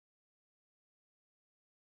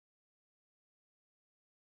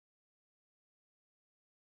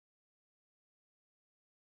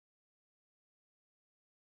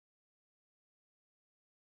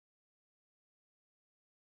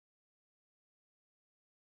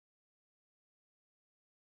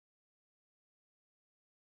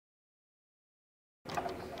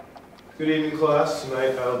Good evening, class.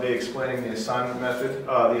 Tonight I'll be explaining the assignment method.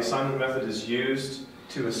 The assignment method is used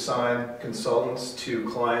to assign consultants to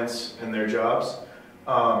clients and their jobs.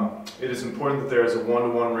 It is important that there is a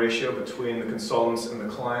one-to-one ratio between the consultants and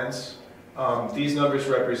the clients. These numbers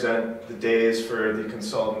represent the days for the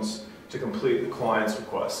consultants to complete the client's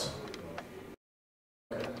requests.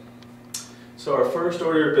 So our first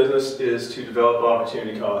order of business is to develop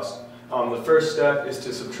opportunity cost. The first step is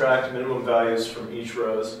to subtract minimum values from each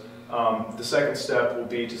rows. The second step will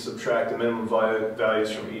be to subtract the minimum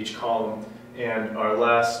values from each column. And our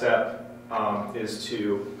last step is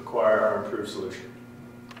to acquire our improved solution.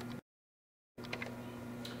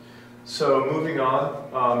 So moving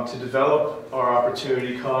on, to develop our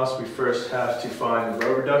opportunity cost, we first have to find the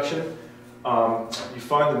row reduction. You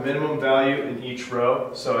find the minimum value in each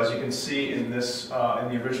row. So as you can see in this, in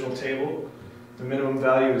the original table, the minimum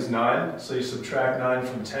value is 9. So you subtract 9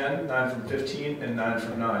 from 10, 9 from 15, and 9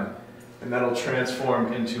 from 9. And that'll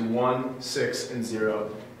transform into 1, 6, and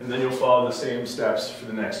 0. And then you'll follow the same steps for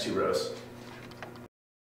the next two rows.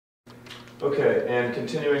 Okay, and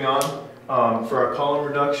continuing on, for our column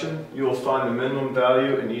reduction, you will find the minimum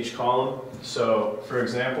value in each column. So, for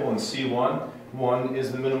example, in C1, 1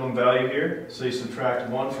 is the minimum value here. So you subtract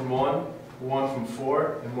 1 from 1, 1 from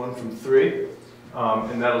 4, and 1 from 3.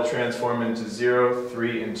 And that'll transform into 0,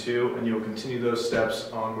 3, and 2. And you'll continue those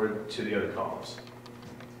steps onward to the other columns.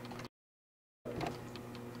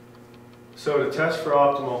 So to test for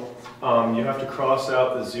optimal, you have to cross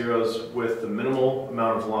out the zeros with the minimal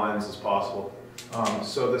amount of lines as possible.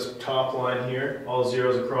 So this top line here, all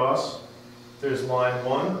zeros across, there's line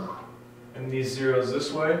 1, and these zeros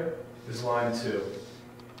this way is line 2.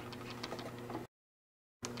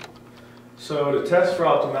 So to test for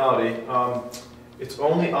optimality, it's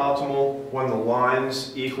only optimal when the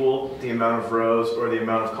lines equal the amount of rows or the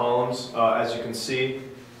amount of columns. As you can see,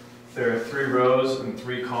 there are 3 rows and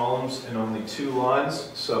 3 columns and only 2 lines,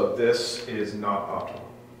 so this is not optimal.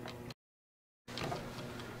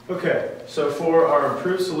 Okay, so for our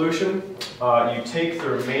improved solution, you take the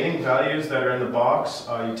remaining values that are in the box,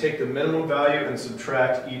 you take the minimum value and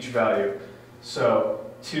subtract each value. So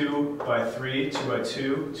 2 by 3, 2 by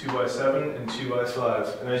 2, 2 by 7, and 2 by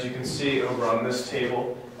 5. And as you can see over on this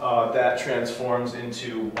table, that transforms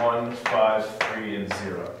into 1, 5, 3, and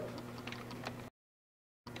 0.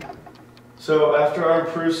 So after our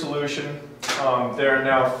improved solution, there are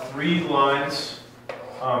now 3 lines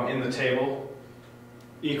in the table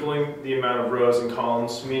equaling the amount of rows and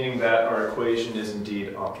columns, meaning that our equation is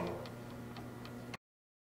indeed optimal.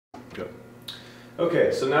 Good.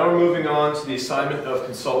 Okay, so now we're moving on to the assignment of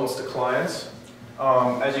consultants to clients.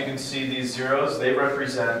 As you can see, these zeros, they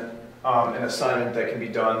represent an assignment that can be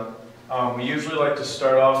done. We usually like to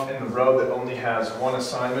start off in the row that only has one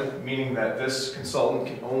assignment, meaning that this consultant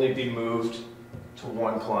can only be moved to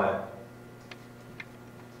one client.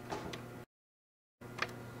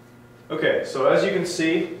 Okay, so as you can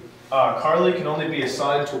see, Carly can only be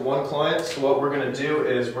assigned to one client, so what we're going to do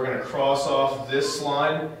is we're going to cross off this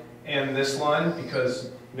line and this line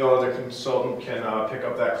because no other consultant can pick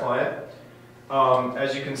up that client.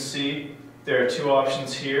 As you can see, there are 2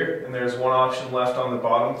 options here, and there's 1 option left on the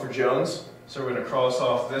bottom for Jones. So we're going to cross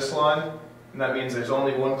off this line, and that means there's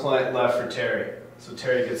only 1 client left for Terry. So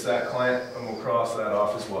Terry gets that client, and we'll cross that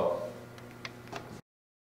off as well.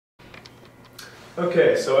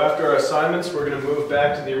 Okay, so after our assignments, we're going to move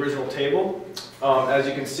back to the original table. As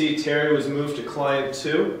you can see, Terry was moved to client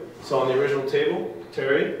 2. So on the original table,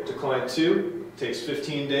 Terry to client 2 takes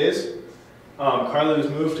 15 days. Carly was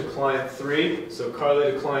moved to client 3, so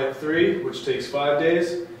Carly to client 3, which takes 5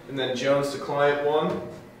 days, and then Jones to client 1,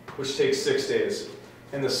 which takes 6 days.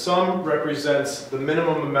 And the sum represents the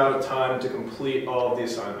minimum amount of time to complete all of the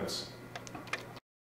assignments.